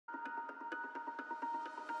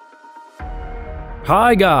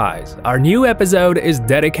Hi guys! Our new episode is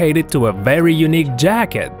dedicated to a very unique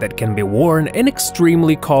jacket that can be worn in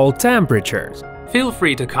extremely cold temperatures. Feel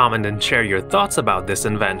free to comment and share your thoughts about this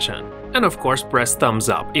invention. And of course, press thumbs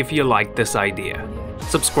up if you like this idea.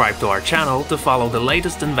 Subscribe to our channel to follow the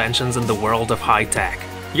latest inventions in the world of high tech.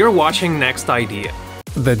 You're watching NextIdea.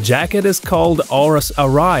 The jacket is called Oros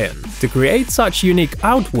Orion. To create such unique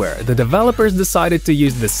outwear, the developers decided to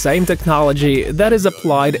use the same technology that is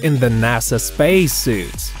applied in the NASA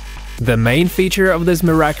spacesuits. The main feature of this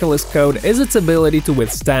miraculous coat is its ability to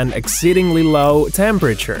withstand exceedingly low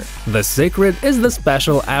temperature. The secret is the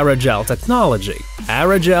special aerogel technology.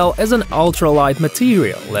 Aerogel is an ultralight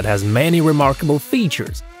material that has many remarkable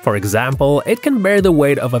features. For example, it can bear the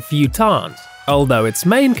weight of a few tons, although its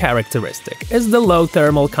main characteristic is the low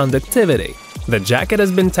thermal conductivity. The jacket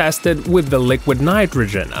has been tested with the liquid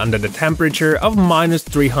nitrogen under the temperature of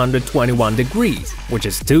 -321 degrees, which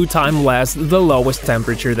is 2 times less the lowest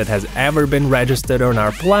temperature that has ever been registered on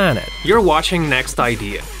our planet. You're watching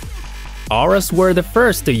NextIdea. Oros were the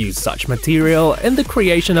first to use such material in the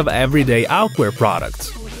creation of everyday outwear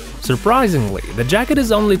products. Surprisingly, the jacket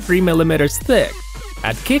is only 3 mm thick.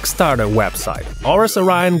 At Kickstarter website, Oros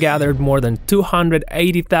Orion gathered more than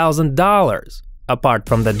 $280,000. Apart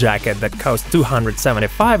from the jacket that cost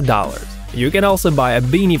 $275, you can also buy a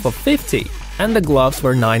beanie for $50 and the gloves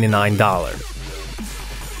for $99.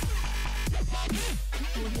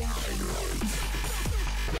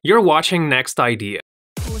 You're watching NextIdea.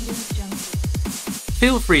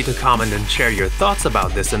 Feel free to comment and share your thoughts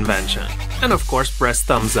about this invention. And of course, press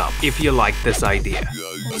thumbs up if you like this idea.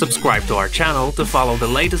 Subscribe to our channel to follow the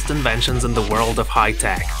latest inventions in the world of high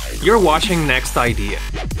tech. You're watching NextIdea.